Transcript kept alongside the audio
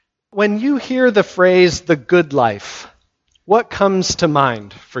When you hear the phrase, the good life, what comes to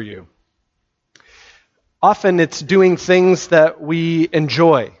mind for you? Often it's doing things that we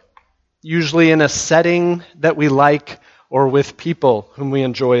enjoy, usually in a setting that we like or with people whom we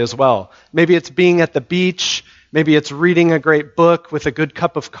enjoy as well. Maybe it's being at the beach, maybe it's reading a great book with a good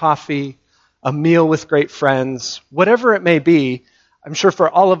cup of coffee, a meal with great friends, whatever it may be. I'm sure for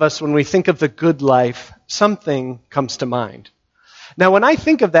all of us, when we think of the good life, something comes to mind. Now, when I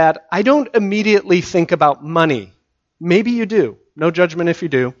think of that, I don't immediately think about money. Maybe you do. No judgment if you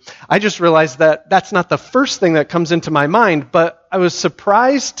do. I just realized that that's not the first thing that comes into my mind, but I was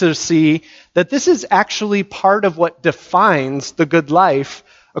surprised to see that this is actually part of what defines the good life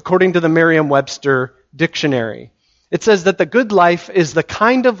according to the Merriam-Webster dictionary. It says that the good life is the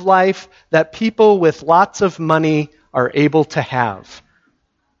kind of life that people with lots of money are able to have.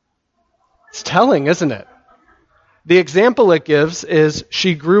 It's telling, isn't it? The example it gives is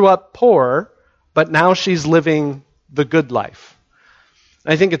she grew up poor, but now she's living the good life.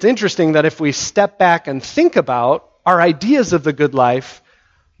 I think it's interesting that if we step back and think about our ideas of the good life,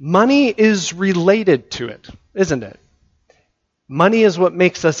 money is related to it, isn't it? Money is what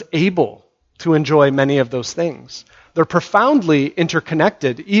makes us able to enjoy many of those things. They're profoundly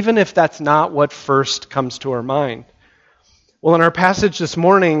interconnected, even if that's not what first comes to our mind. Well, in our passage this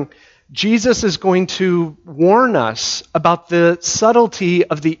morning, Jesus is going to warn us about the subtlety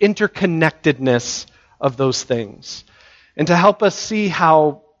of the interconnectedness of those things, and to help us see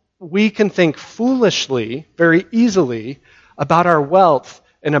how we can think foolishly, very easily, about our wealth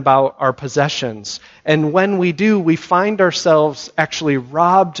and about our possessions. And when we do, we find ourselves actually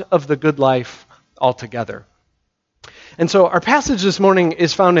robbed of the good life altogether. And so our passage this morning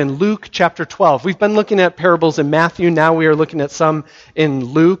is found in Luke chapter 12. We've been looking at parables in Matthew. Now we are looking at some in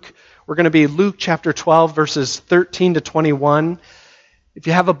Luke. We're going to be Luke chapter 12, verses 13 to 21. If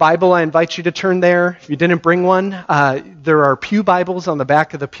you have a Bible, I invite you to turn there. If you didn't bring one, there are pew Bibles on the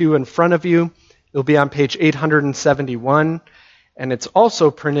back of the pew in front of you. It'll be on page 871. And it's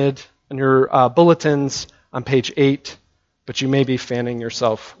also printed in your bulletins on page 8, but you may be fanning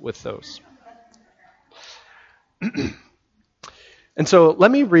yourself with those. And so let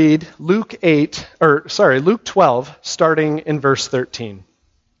me read Luke 12, starting in verse 13.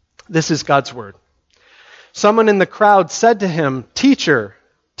 This is God's word. Someone in the crowd said to him, "Teacher,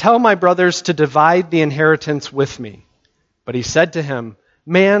 tell my brothers to divide the inheritance with me." But he said to him,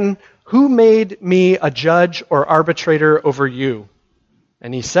 "Man, who made me a judge or arbitrator over you?"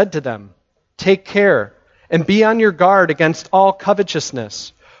 And he said to them, "Take care and be on your guard against all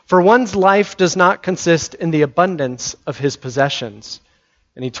covetousness, for one's life does not consist in the abundance of his possessions."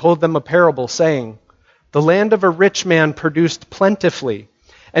 And he told them a parable, saying, "The land of a rich man produced plentifully.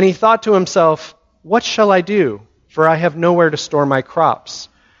 And he thought to himself, 'What shall I do? For I have nowhere to store my crops.'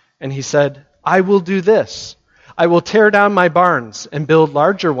 And he said, 'I will do this. I will tear down my barns and build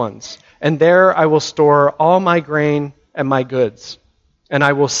larger ones, and there I will store all my grain and my goods. And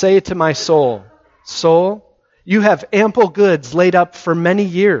I will say to my soul, Soul, you have ample goods laid up for many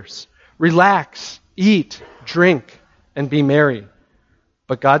years. Relax, eat, drink, and be merry.'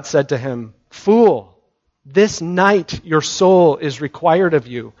 But God said to him, 'Fool, this night your soul is required of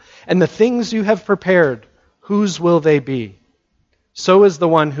you, and the things you have prepared, whose will they be? So is the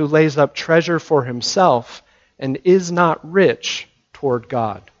one who lays up treasure for himself and is not rich toward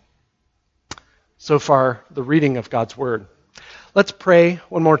God.'" So far, the reading of God's word. Let's pray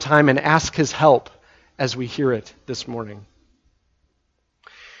one more time and ask his help as we hear it this morning.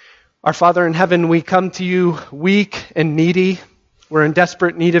 Our Father in heaven, we come to you weak and needy. We're in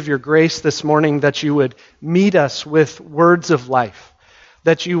desperate need of your grace this morning, that you would meet us with words of life,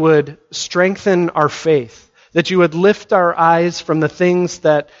 that you would strengthen our faith, that you would lift our eyes from the things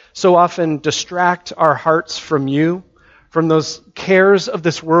that so often distract our hearts from you, from those cares of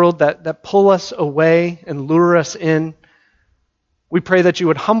this world that pull us away and lure us in. We pray that you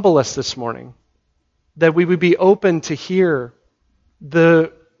would humble us this morning, that we would be open to hear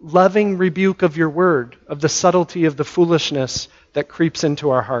the loving rebuke of your word, of the subtlety of the foolishness that creeps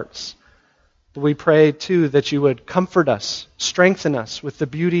into our hearts. But we pray, too, that you would comfort us, strengthen us with the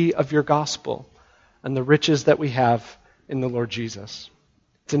beauty of your gospel and the riches that we have in the Lord Jesus.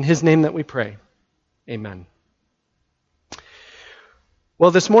 It's in his name that we pray. Amen.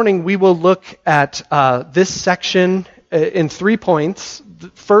 Well, this morning we will look at this section in 3 points.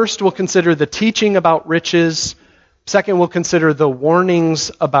 First, we'll consider the teaching about riches. Second, we'll consider the warnings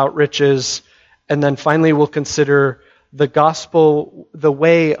about riches. And then finally, we'll consider the gospel, the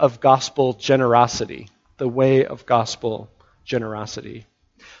way of gospel generosity. The way of gospel generosity.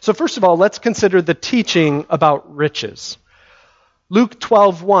 So first of all, let's consider the teaching about riches. Luke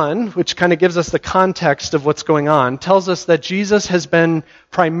 12:1, which kind of gives us the context of what's going on, tells us that Jesus has been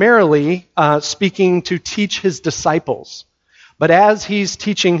primarily speaking to teach his disciples. But as he's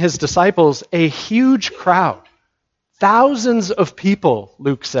teaching his disciples, a huge crowd, thousands of people,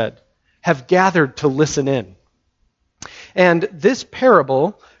 Luke said, have gathered to listen in. And this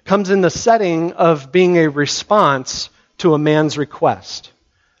parable comes in the setting of being a response to a man's request.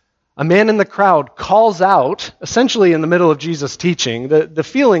 A man in the crowd calls out, essentially in the middle of Jesus' teaching. The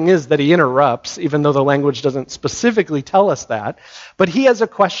feeling is that he interrupts, even though the language doesn't specifically tell us that. But he has a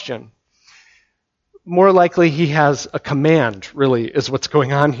question. More likely, he has a command, really, is what's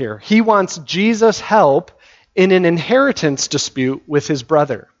going on here. He wants Jesus' help in an inheritance dispute with his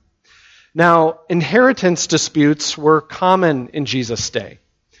brother. Now, inheritance disputes were common in Jesus' day.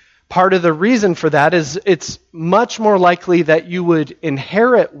 Part of the reason for that is it's much more likely that you would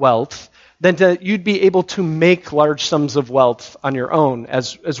inherit wealth than that you'd be able to make large sums of wealth on your own,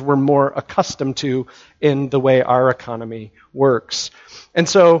 as we're more accustomed to in the way our economy works. And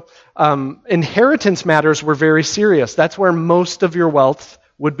so inheritance matters were very serious. That's where most of your wealth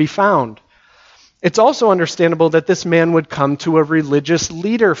would be found. It's also understandable that this man would come to a religious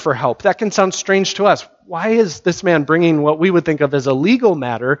leader for help. That can sound strange to us. Why is this man bringing what we would think of as a legal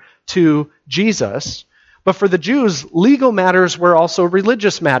matter to Jesus? But for the Jews, legal matters were also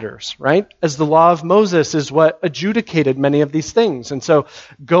religious matters, right? As the law of Moses is what adjudicated many of these things. And so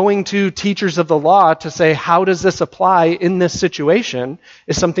going to teachers of the law to say, how does this apply in this situation,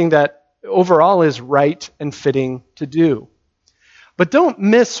 is something that overall is right and fitting to do. But don't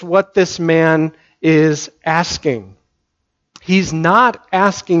miss what this man is asking. He's not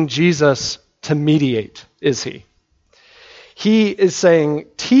asking Jesus to mediate, is he? He is saying,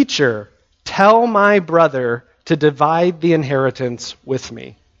 "Teacher, tell my brother to divide the inheritance with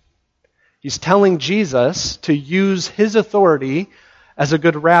me." He's telling Jesus to use his authority as a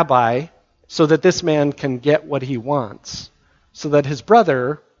good rabbi so that this man can get what he wants, so that his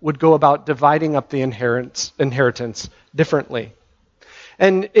brother would go about dividing up the inheritance differently.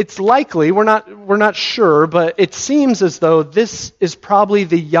 And it's likely, we're not sure, but it seems as though this is probably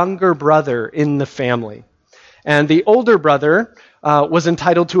the younger brother in the family. And the older brother was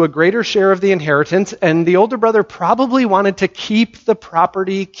entitled to a greater share of the inheritance, and the older brother probably wanted to keep the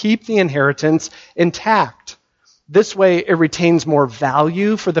property, keep the inheritance intact. This way it retains more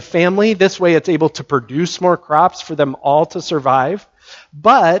value for the family. This way it's able to produce more crops for them all to survive.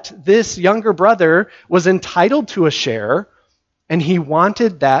 But this younger brother was entitled to a share, and he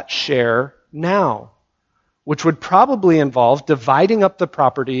wanted that share now, which would probably involve dividing up the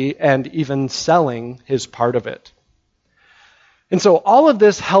property and even selling his part of it. And so all of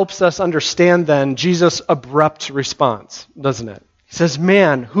this helps us understand then Jesus' abrupt response, doesn't it? He says,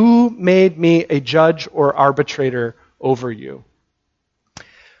 "Man, who made me a judge or arbitrator over you?"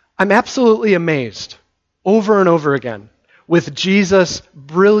 I'm absolutely amazed over and over again with Jesus'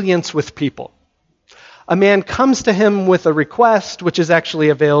 brilliance with people. A man comes to him with a request, which is actually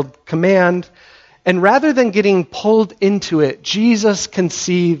a veiled command, and rather than getting pulled into it, Jesus can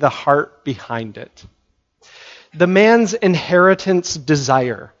see the heart behind it. The man's inheritance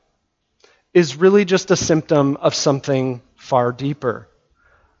desire is really just a symptom of something far deeper.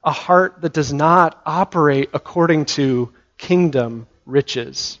 A heart that does not operate according to kingdom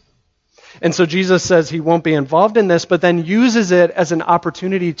riches. And so Jesus says he won't be involved in this, but then uses it as an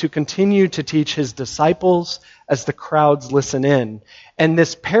opportunity to continue to teach his disciples as the crowds listen in. And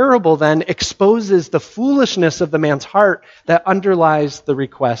this parable then exposes the foolishness of the man's heart that underlies the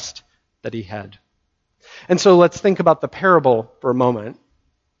request that he had. And so let's think about the parable for a moment.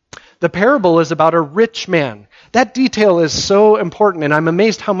 The parable is about a rich man. That detail is so important, and I'm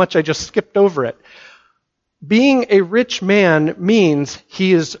amazed how much I just skipped over it. Being a rich man means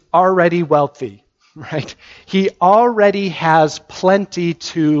he is already wealthy, right? He already has plenty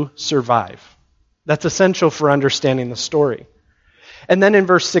to survive. That's essential for understanding the story. And then in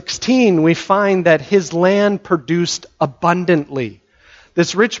verse 16, we find that his land produced abundantly.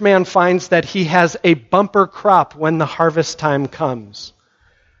 This rich man finds that he has a bumper crop when the harvest time comes.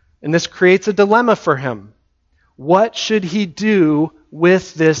 And this creates a dilemma for him. What should he do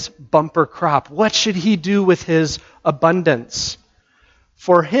with this bumper crop? What should he do with his abundance?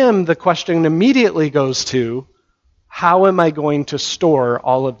 For him, the question immediately goes to, how am I going to store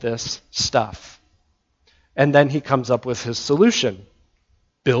all of this stuff? And then he comes up with his solution.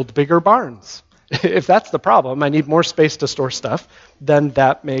 Build bigger barns. If that's the problem, I need more space to store stuff, then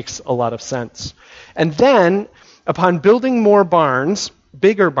that makes a lot of sense. And then, upon building more barns,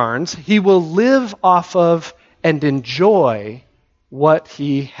 bigger barns, he will live off of and enjoy what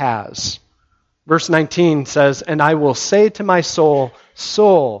he has. Verse 19 says, "And I will say to my soul,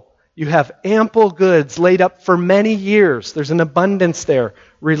 soul, you have ample goods laid up for many years." There's an abundance there.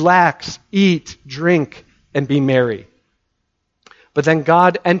 "Relax, eat, drink, and be merry." But then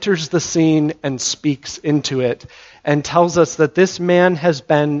God enters the scene and speaks into it and tells us that this man has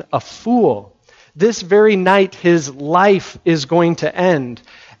been a fool. This very night his life is going to end,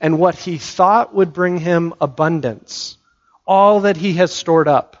 and what he thought would bring him abundance, all that he has stored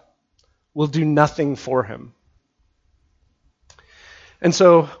up, will do nothing for him. And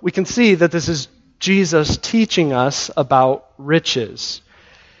so we can see that this is Jesus teaching us about riches.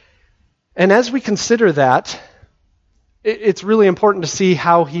 And as we consider that, it's really important to see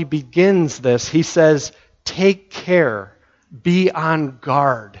how he begins this. He says, take care, be on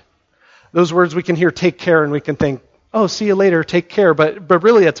guard. Those words we can hear, take care, and we can think, oh, see you later, take care. But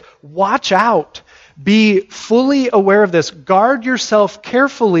really it's watch out. Be fully aware of this. Guard yourself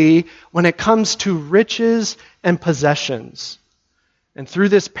carefully when it comes to riches and possessions. And through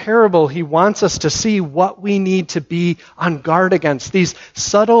this parable, he wants us to see what we need to be on guard against, these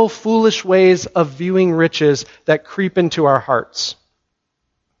subtle, foolish ways of viewing riches that creep into our hearts.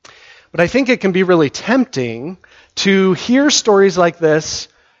 But I think it can be really tempting to hear stories like this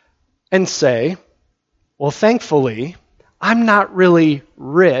and say, well, thankfully, I'm not really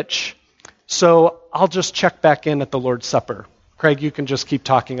rich, so I'll just check back in at the Lord's Supper. Craig, you can just keep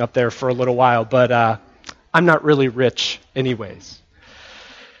talking up there for a little while, but I'm not really rich anyways.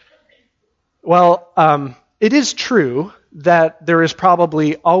 Well, it is true that there is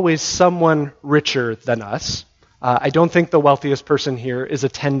probably always someone richer than us. I don't think the wealthiest person here is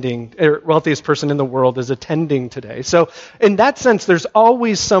attending, or wealthiest person in the world is attending today. So in that sense, there's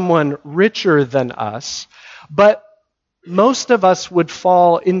always someone richer than us, but most of us would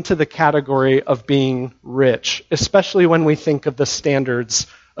fall into the category of being rich, especially when we think of the standards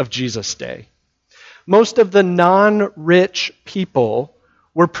of Jesus' day. Most of the non-rich people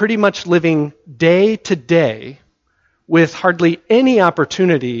were pretty much living day to day with hardly any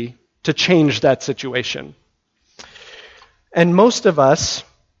opportunity to change that situation. And most of us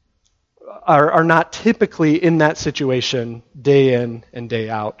are not typically in that situation day in and day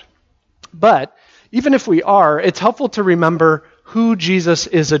out. But even if we are, it's helpful to remember who Jesus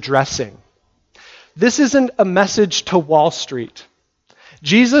is addressing. This isn't a message to Wall Street.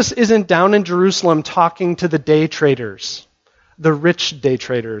 Jesus isn't down in Jerusalem talking to the day traders, the rich day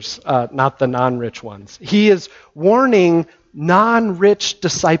traders, not the non-rich ones. He is warning non-rich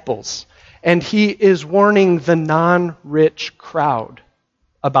disciples, and he is warning the non-rich crowd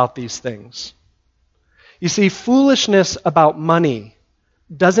about these things. You see, foolishness about money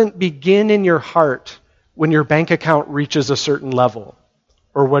doesn't begin in your heart when your bank account reaches a certain level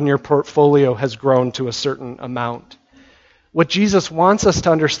or when your portfolio has grown to a certain amount. What Jesus wants us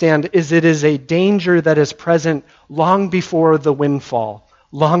to understand is it is a danger that is present long before the windfall,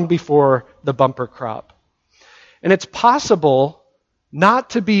 long before the bumper crop. And it's possible not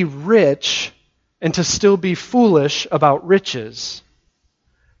to be rich and to still be foolish about riches,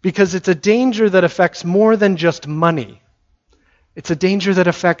 because it's a danger that affects more than just money. It's a danger that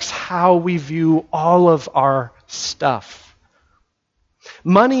affects how we view all of our stuff.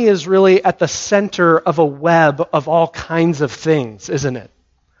 Money is really at the center of a web of all kinds of things, isn't it?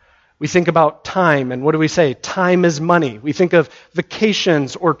 We think about time, and what do we say? Time is money. We think of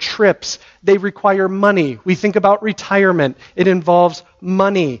vacations or trips. They require money. We think about retirement. It involves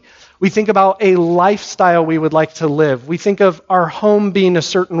money. We think about a lifestyle we would like to live. We think of our home being a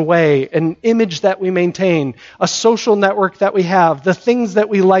certain way, an image that we maintain, a social network that we have, the things that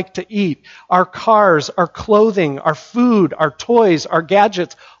we like to eat, our cars, our clothing, our food, our toys, our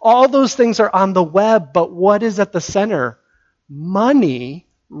gadgets. All those things are on the web, but what is at the center? Money,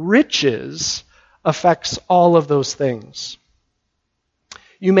 riches, affects all of those things.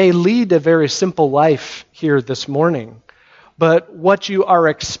 You may lead a very simple life here this morning, but what you are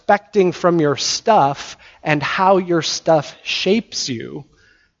expecting from your stuff and how your stuff shapes you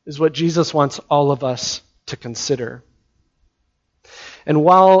is what Jesus wants all of us to consider. And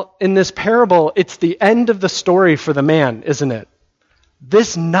while in this parable, it's the end of the story for the man, isn't it?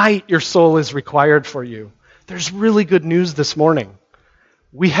 This night your soul is required for you. There's really good news this morning.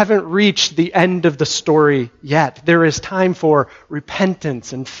 We haven't reached the end of the story yet. There is time for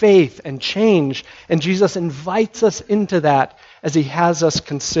repentance and faith and change, and Jesus invites us into that as he has us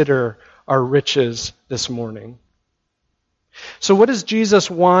consider our riches this morning. So what does Jesus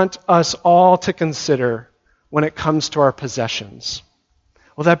want us all to consider when it comes to our possessions?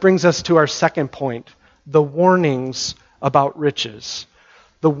 Well, that brings us to our second point, the warnings about riches.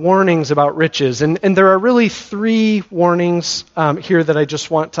 The warnings about riches. And there are really three warnings here that I just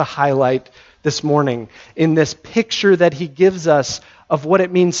want to highlight this morning in this picture that he gives us of what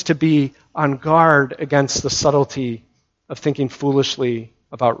it means to be on guard against the subtlety of thinking foolishly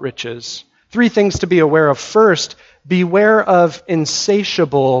about riches. 3 things to be aware of. First, beware of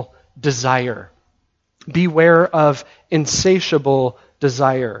insatiable desire. Beware of insatiable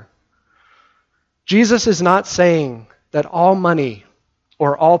desire. Jesus is not saying that all money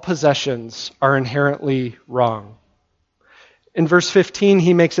or all possessions are inherently wrong. In verse 15,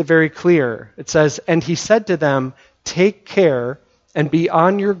 he makes it very clear. It says, "And he said to them, 'Take care and be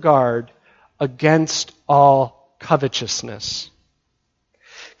on your guard against all covetousness.'"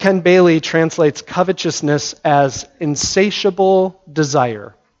 Ken Bailey translates covetousness as insatiable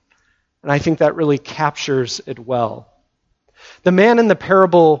desire. And I think that really captures it well. The man in the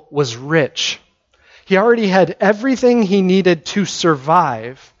parable was rich. He already had everything he needed to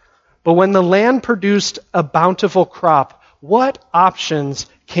survive. But when the land produced a bountiful crop, what options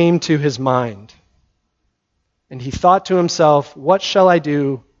came to his mind? And he thought to himself, "What shall I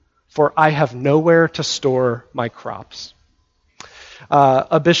do? For I have nowhere to store my crops."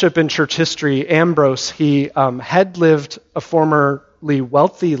 A bishop in church history, Ambrose, he had lived a formerly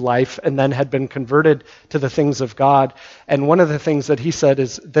wealthy life and then had been converted to the things of God. And one of the things that he said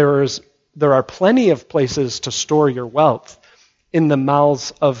is there are plenty of places to store your wealth in the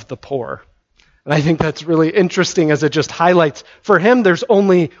mouths of the poor. And I think that's really interesting as it just highlights, for him, there's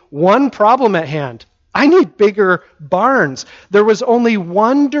only one problem at hand. I need bigger barns. There was only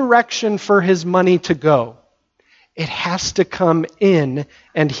one direction for his money to go. It has to come in,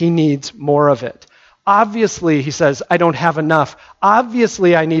 and he needs more of it. Obviously, he says, I don't have enough.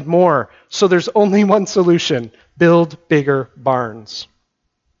 Obviously, I need more. So there's only one solution: build bigger barns.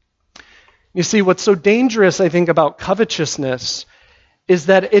 You see, what's so dangerous, I think, about covetousness is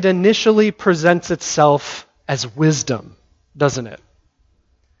that it initially presents itself as wisdom, doesn't it?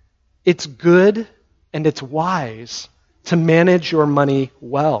 It's good and it's wise to manage your money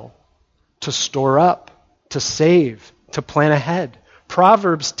well, to store up, to save, to plan ahead.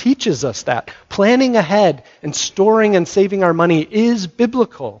 Proverbs teaches us that. Planning ahead and storing and saving our money is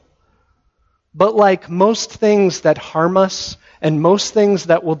biblical. But like most things that harm us and most things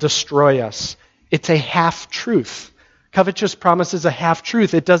that will destroy us, it's a half-truth. Covetous promise is a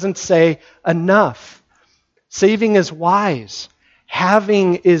half-truth. It doesn't say enough. Saving is wise.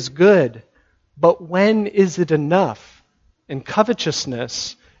 Having is good. But when is it enough? In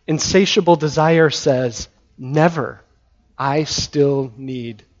covetousness, insatiable desire says, never. I still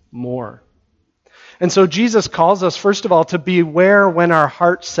need more. And so Jesus calls us, first of all, to beware when our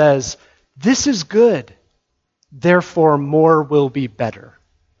heart says, this is good, therefore more will be better.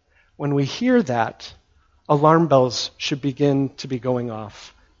 When we hear that, alarm bells should begin to be going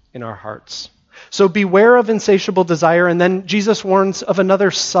off in our hearts. So beware of insatiable desire, and then Jesus warns of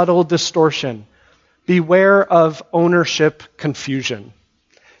another subtle distortion. Beware of ownership confusion.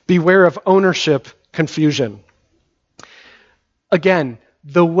 Beware of ownership confusion. Again,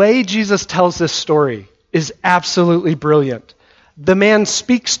 the way Jesus tells this story is absolutely brilliant. The man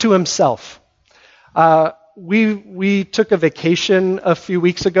speaks to himself. We took a vacation a few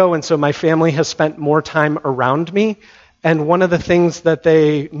weeks ago, and so my family has spent more time around me. And one of the things that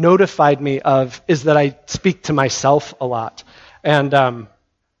they notified me of is that I speak to myself a lot. And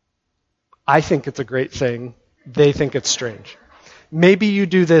I think it's a great thing. They think it's strange. Maybe you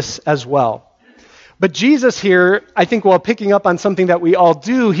do this as well. But Jesus here, I think while picking up on something that we all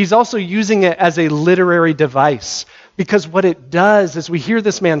do, he's also using it as a literary device. Because what it does is we hear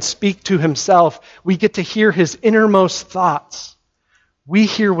this man speak to himself. We get to hear his innermost thoughts. We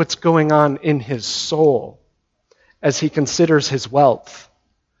hear what's going on in his soul as he considers his wealth.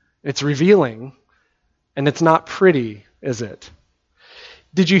 It's revealing, and it's not pretty, is it?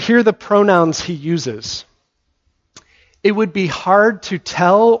 Did you hear the pronouns he uses? It would be hard to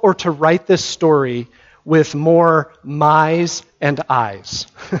tell or to write this story with more my's and I's.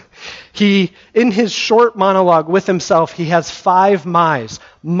 In his short monologue with himself, he has 5 my's.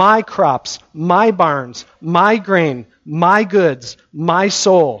 My crops, my barns, my grain, my goods, my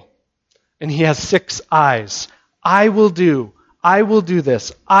soul. And he has 6 I's. I will do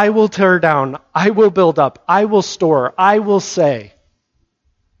this, I will tear down, I will build up, I will store, I will say.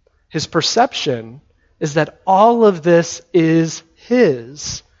 His perception is that all of this is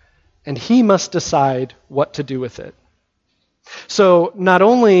his, and he must decide what to do with it. So not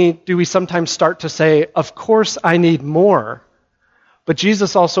only do we sometimes start to say, of course I need more, but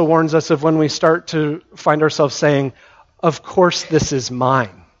Jesus also warns us of when we start to find ourselves saying, of course this is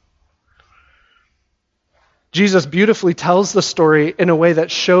mine. Jesus beautifully tells the story in a way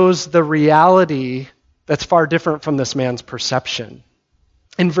that shows the reality that's far different from this man's perception.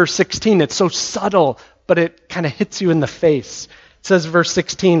 In verse 16, it's so subtle, but it kind of hits you in the face. It says, verse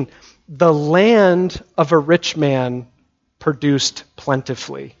 16, the land of a rich man produced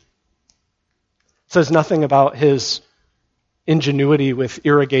plentifully. It says nothing about his ingenuity with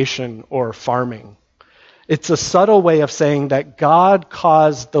irrigation or farming. It's a subtle way of saying that God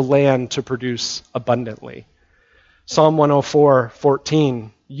caused the land to produce abundantly. Psalm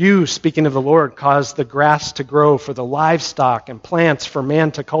 104:14, you, speaking of the Lord, caused the grass to grow for the livestock and plants for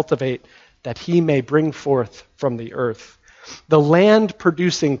man to cultivate, that he may bring forth from the earth. The land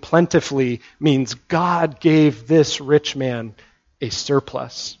producing plentifully means God gave this rich man a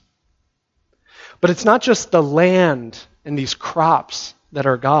surplus. But it's not just the land and these crops that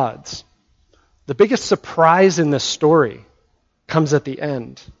are God's. The biggest surprise in this story comes at the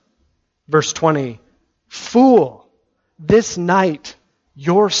end. Verse 20, fool, this night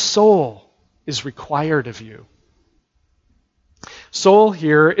your soul is required of you. Soul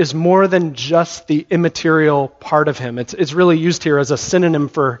here is more than just the immaterial part of him. It's really used here as a synonym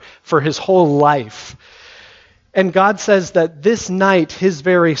for his whole life. And God says that this night, his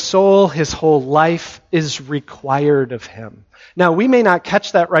very soul, his whole life is required of him. Now, we may not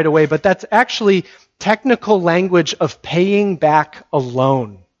catch that right away, but that's actually technical language of paying back a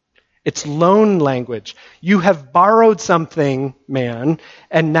loan. It's loan language. You have borrowed something, man,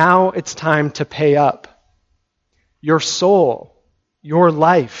 and now it's time to pay up. Your soul, your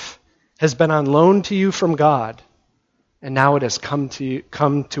life has been on loan to you from God, and now it has come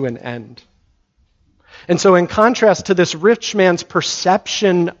to an end. And so in contrast to this rich man's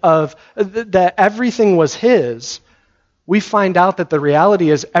perception of that everything was his, we find out that the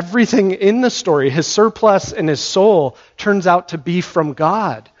reality is everything in the story, his surplus and his soul, turns out to be from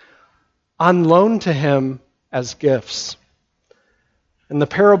God, on loan to him as gifts. And the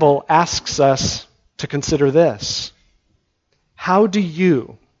parable asks us to consider this. How do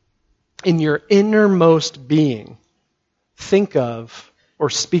you, in your innermost being, think of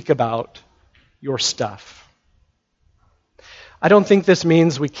or speak about your stuff? I don't think this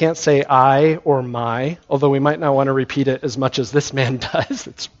means we can't say I or my, although we might not want to repeat it as much as this man does.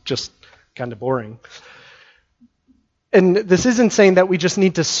 It's just kind of boring. And this isn't saying that we just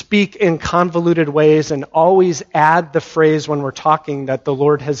need to speak in convoluted ways and always add the phrase when we're talking that the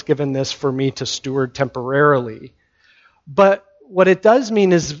Lord has given this for me to steward temporarily. But what it does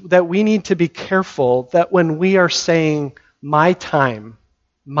mean is that we need to be careful that when we are saying my time,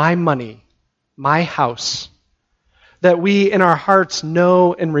 my money, my house, that we in our hearts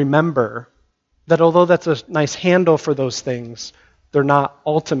know and remember that although that's a nice handle for those things, they're not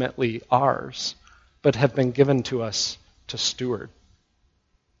ultimately ours, but have been given to us to steward.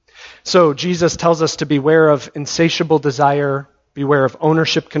 So Jesus tells us to beware of insatiable desire, beware of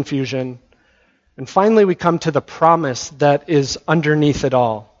ownership confusion, and finally we come to the promise that is underneath it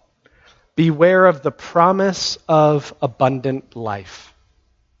all. Beware of the promise of abundant life.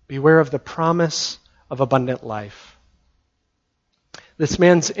 Beware of the promise of abundant life. This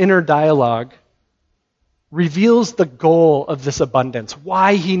man's inner dialogue reveals the goal of this abundance,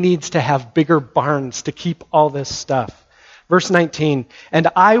 why he needs to have bigger barns to keep all this stuff. Verse 19, and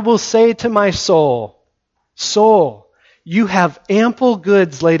I will say to my soul, soul, you have ample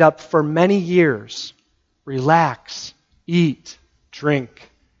goods laid up for many years. Relax, eat, drink,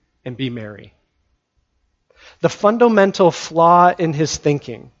 and be merry. The fundamental flaw in his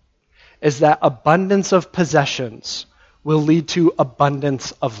thinking is that abundance of possessions will lead to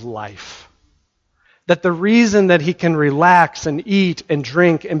abundance of life. That the reason that he can relax and eat and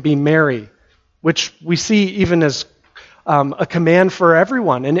drink and be merry, which we see even as a command for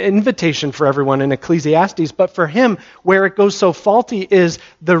everyone, an invitation for everyone in Ecclesiastes, but for him, where it goes so faulty is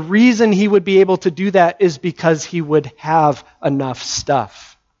the reason he would be able to do that is because he would have enough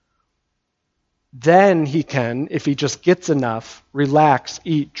stuff. Then he can, if he just gets enough, relax,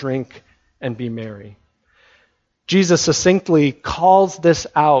 eat, drink, and be merry. Jesus succinctly calls this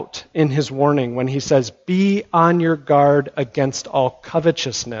out in his warning when he says, be on your guard against all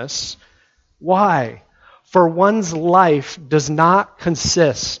covetousness. Why? For one's life does not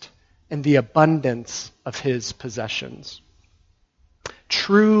consist in the abundance of his possessions.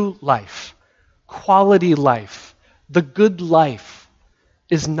 True life, quality life, the good life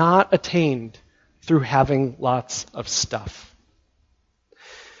is not attained through having lots of stuff.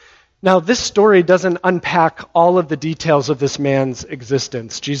 Now, this story doesn't unpack all of the details of this man's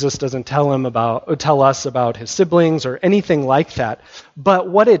existence. Jesus doesn't tell us about his siblings or anything like that. But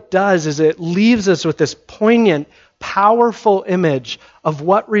what it does is it leaves us with this poignant, powerful image of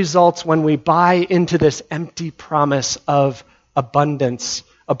what results when we buy into this empty promise of abundance,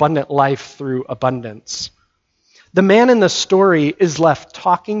 abundant life through abundance. The man in the story is left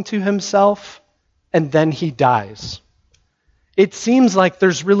talking to himself, and then he dies. It seems like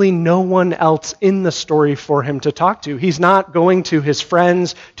there's really no one else in the story for him to talk to. He's not going to his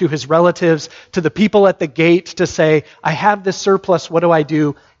friends, to his relatives, to the people at the gate to say, I have this surplus, what do I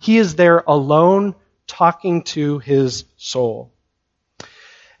do? He is there alone, talking to his soul.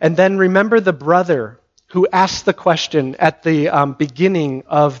 And then remember the brother who asked the question at the beginning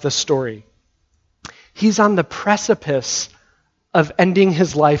of the story. He's on the precipice of ending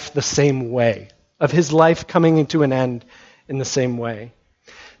his life the same way, of his life coming into an end in the same way.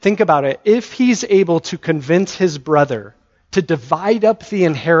 Think about it. If he's able to convince his brother to divide up the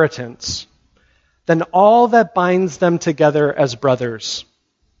inheritance, then all that binds them together as brothers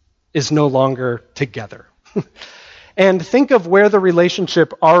is no longer together. And think of where the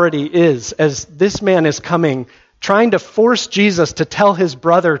relationship already is as this man is coming, trying to force Jesus to tell his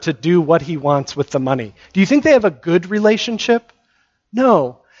brother to do what he wants with the money. Do you think they have a good relationship?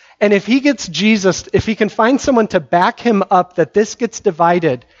 No. And if he gets Jesus, if he can find someone to back him up that this gets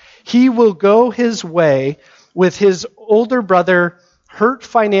divided, he will go his way with his older brother hurt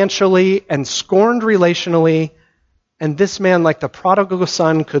financially and scorned relationally. And this man, like the prodigal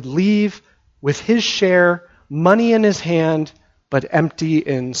son, could leave with his share, money in his hand, but empty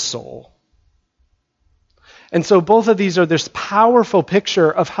in soul. And so both of these are this powerful picture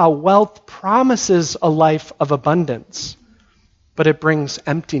of how wealth promises a life of abundance, but it brings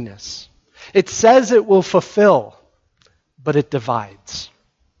emptiness. It says it will fulfill, but it divides.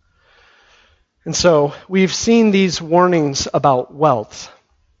 And so we've seen these warnings about wealth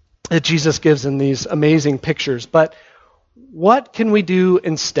that Jesus gives in these amazing pictures, but what can we do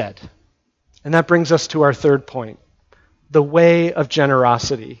instead? And that brings us to our third point, the way of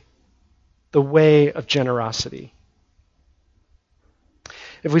generosity. The way of generosity.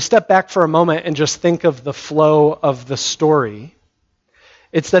 If we step back for a moment and just think of the flow of the story,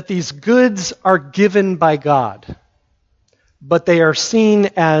 it's that these goods are given by God, but they are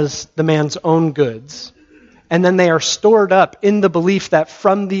seen as the man's own goods, and then they are stored up in the belief that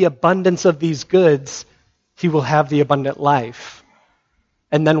from the abundance of these goods, he will have the abundant life.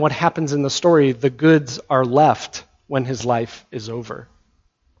 And then what happens in the story, the goods are left when his life is over.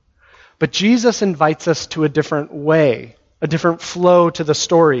 But Jesus invites us to a different way, a different flow to the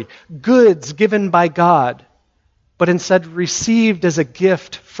story. Goods given by God, but instead received as a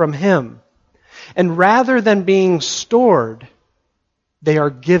gift from him. And rather than being stored, they are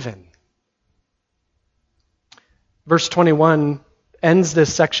given. Verse 21 ends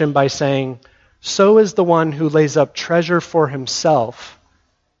this section by saying, "So is the one who lays up treasure for himself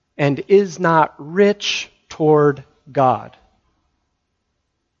and is not rich toward God."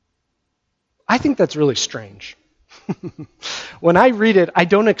 I think that's really strange. When I read it, I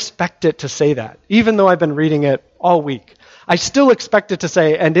don't expect it to say that, even though I've been reading it all week. I still expect it to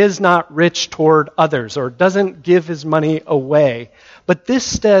say, and is not rich toward others, or doesn't give his money away. But this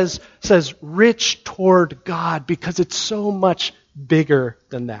says rich toward God, because it's so much bigger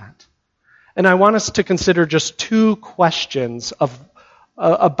than that. And I want us to consider just two questions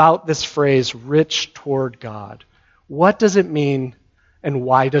about this phrase, rich toward God. What does it mean, and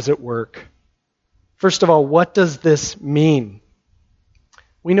why does it work? First of all, what does this mean?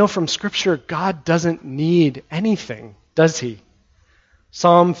 We know from Scripture God doesn't need anything, does he?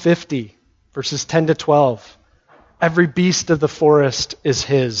 Psalm 50, verses 10 to 12. Every beast of the forest is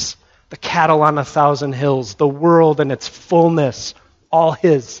his, the cattle on 1,000 hills, the world and its fullness, all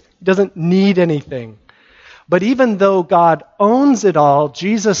his. He doesn't need anything. But even though God owns it all,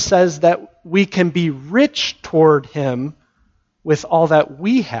 Jesus says that we can be rich toward him with all that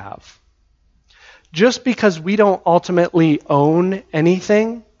we have. Just because we don't ultimately own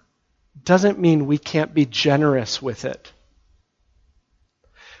anything doesn't mean we can't be generous with it.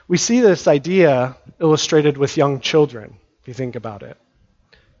 We see this idea illustrated with young children, if you think about it.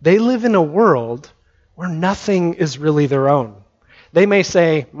 They live in a world where nothing is really their own. They may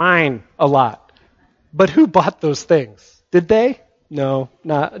say, mine, a lot. But who bought those things? Did they? No,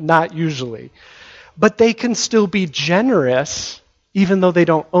 not usually. But they can still be generous even though they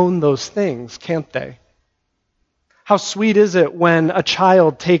don't own those things, can't they? How sweet is it when a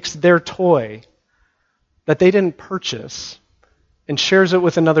child takes their toy that they didn't purchase and shares it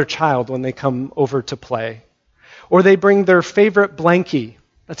with another child when they come over to play? Or they bring their favorite blankie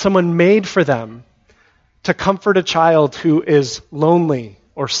that someone made for them to comfort a child who is lonely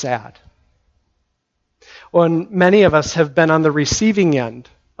or sad. Well, and many of us have been on the receiving end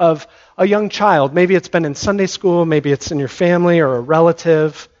of a young child. Maybe it's been in Sunday school, maybe it's in your family or a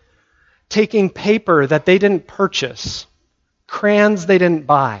relative, taking paper that they didn't purchase, crayons they didn't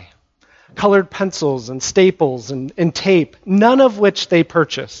buy, colored pencils and staples and tape, none of which they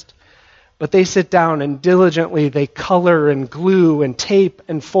purchased. But they sit down and diligently they color and glue and tape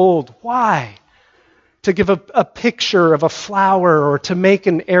and fold. Why? To give a picture of a flower or to make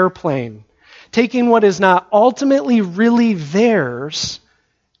an airplane. Taking what is not ultimately really theirs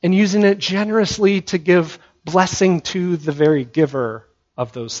and using it generously to give blessing to the very giver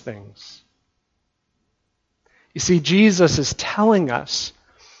of those things. You see, Jesus is telling us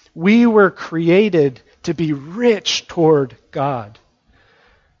we were created to be rich toward God.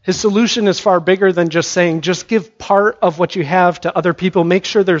 His solution is far bigger than just saying, just give part of what you have to other people. Make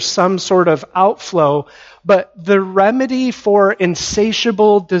sure there's some sort of outflow. But the remedy for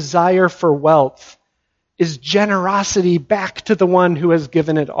insatiable desire for wealth is generosity back to the one who has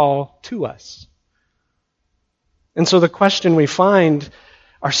given it all to us. And so the question we find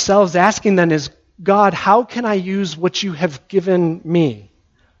ourselves asking then is, God, how can I use what you have given me?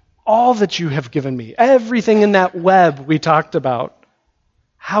 All that you have given me, everything in that web we talked about.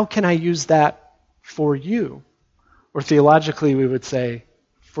 How can I use that for you? Or theologically, we would say,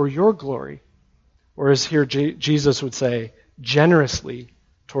 for your glory. Or as here Jesus would say, generously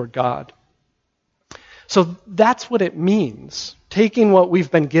toward God. So that's what it means. Taking what we've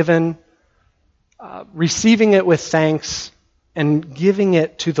been given, receiving it with thanks, and giving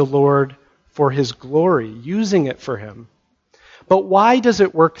it to the Lord for his glory, using it for him. But why does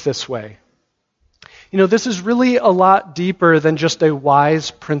it work this way? You know, this is really a lot deeper than just a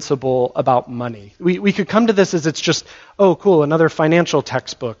wise principle about money. We could come to this as it's just, oh, cool, another financial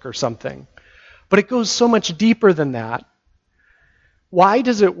textbook or something. But it goes so much deeper than that. Why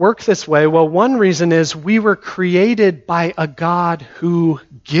does it work this way? Well, one reason is we were created by a God who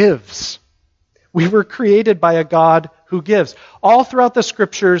gives. We were created by a God who gives. All throughout the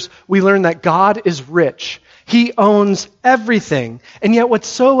scriptures, we learn that God is rich. He owns everything. And yet what's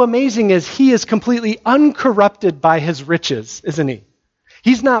so amazing is he is completely uncorrupted by his riches, isn't he?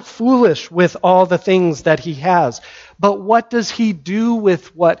 He's not foolish with all the things that he has. But what does he do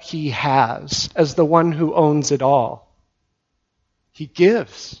with what he has as the one who owns it all? He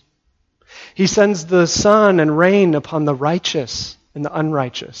gives. He sends the sun and rain upon the righteous and the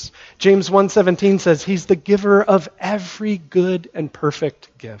unrighteous. James 1:17 says he's the giver of every good and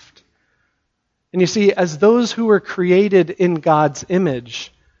perfect gift. And you see, as those who were created in God's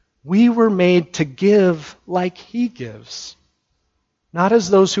image, we were made to give like he gives. Not as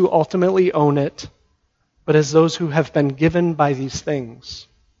those who ultimately own it, but as those who have been given by these things.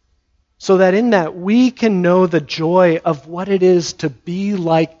 So that in that we can know the joy of what it is to be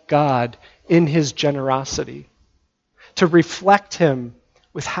like God in his generosity. To reflect him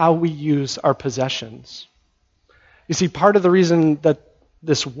with how we use our possessions. You see, part of the reason that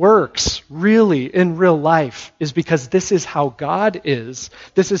this works really in real life is because this is how God is.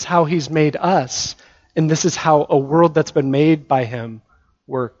 This is how he's made us. And this is how a world that's been made by him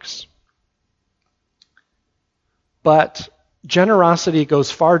works. But generosity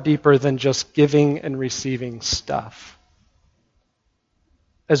goes far deeper than just giving and receiving stuff.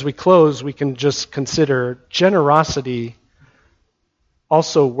 As we close, we can just consider generosity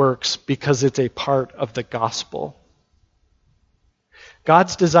also works because it's a part of the gospel.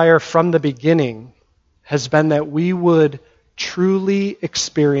 God's desire from the beginning has been that we would truly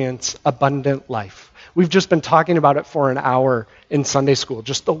experience abundant life. We've just been talking about it for an hour in Sunday school.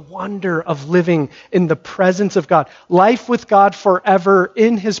 Just the wonder of living in the presence of God. Life with God forever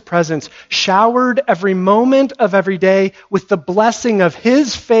in his presence. Showered every moment of every day with the blessing of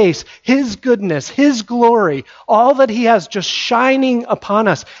his face, his goodness, his glory. All that he has just shining upon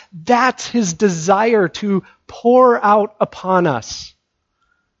us. That's his desire to pour out upon us.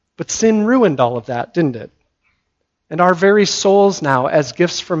 But sin ruined all of that, didn't it? And our very souls now, as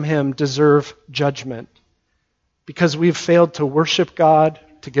gifts from him, deserve judgment because we've failed to worship God,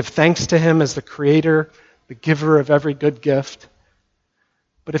 to give thanks to him as the creator, the giver of every good gift.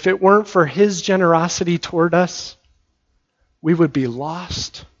 But if it weren't for his generosity toward us, we would be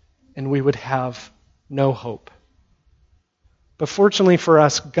lost and we would have no hope. But fortunately for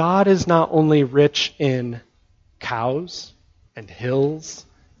us, God is not only rich in cows and hills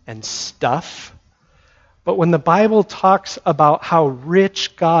and stuff, but when the Bible talks about how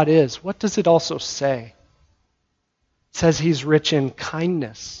rich God is, what does it also say? It says he's rich in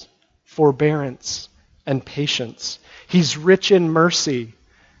kindness, forbearance, and patience. He's rich in mercy.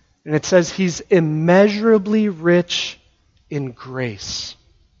 And it says he's immeasurably rich in grace,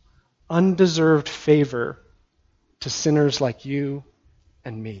 undeserved favor to sinners like you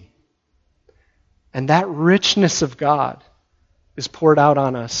and me. And that richness of God is poured out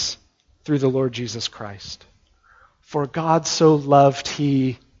on us through the Lord Jesus Christ. For God so loved,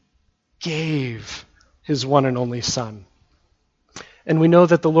 he gave his one and only Son. And we know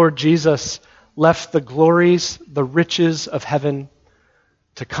that the Lord Jesus left the glories, the riches of heaven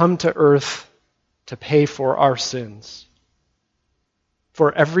to come to earth to pay for our sins.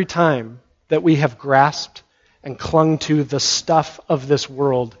 For every time that we have grasped and clung to the stuff of this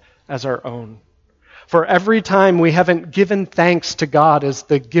world as our own, for every time we haven't given thanks to God as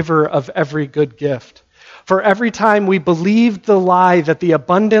the giver of every good gift, for every time we believed the lie that the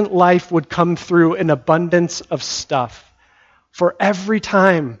abundant life would come through an abundance of stuff, for every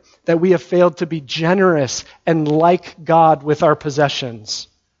time that we have failed to be generous and like God with our possessions,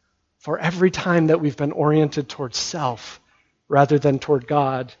 for every time that we've been oriented towards self rather than toward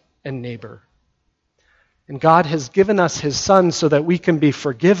God and neighbor. And God has given us his Son so that we can be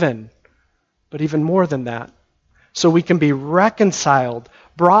forgiven, but even more than that, so we can be reconciled,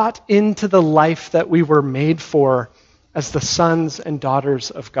 brought into the life that we were made for as the sons and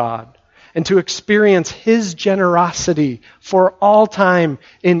daughters of God, and to experience his generosity for all time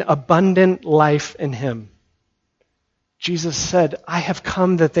in abundant life in him. Jesus said, I have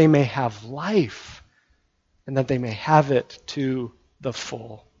come that they may have life, and that they may have it to the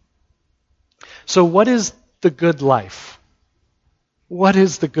full. So what is the good life? What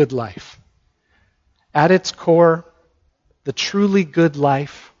is the good life? At its core, the truly good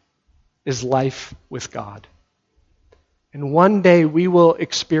life is life with God. And one day we will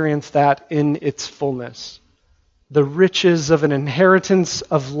experience that in its fullness. The riches of an inheritance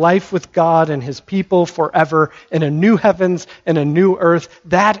of life with God and his people forever in a new heavens and a new earth.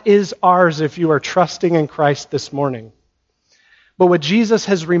 That is ours if you are trusting in Christ this morning. But what Jesus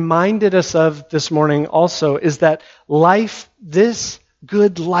has reminded us of this morning also is that life, this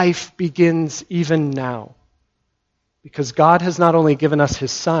good life, begins even now. Because God has not only given us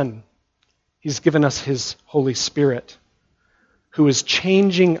his Son, he's given us his Holy Spirit, who is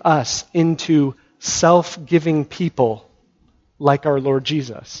changing us into self-giving people like our Lord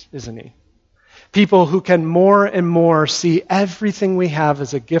Jesus, isn't he? People who can more and more see everything we have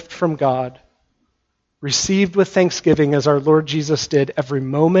as a gift from God, received with thanksgiving as our Lord Jesus did every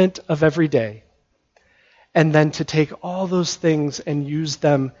moment of every day, and then to take all those things and use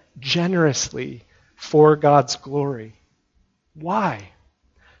them generously for God's glory. Why?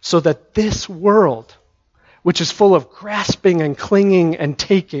 So that this world, which is full of grasping and clinging and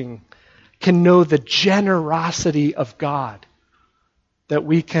taking, can know the generosity of God that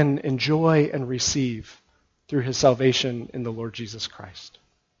we can enjoy and receive through his salvation in the Lord Jesus Christ.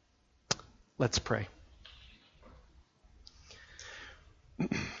 Let's pray.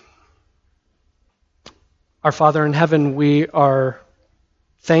 Our Father in heaven, we are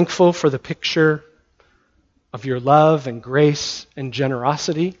thankful for the picture of your love and grace and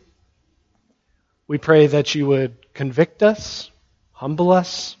generosity. We pray that you would convict us, humble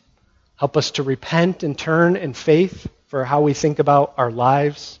us, help us to repent and turn in faith for how we think about our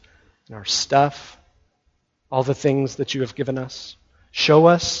lives and our stuff, all the things that you have given us. Show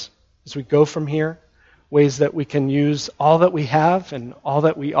us as we go from here ways that we can use all that we have and all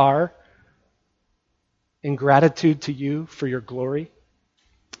that we are in gratitude to you for your glory.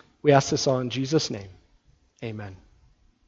 We ask this all in Jesus' name. Amen.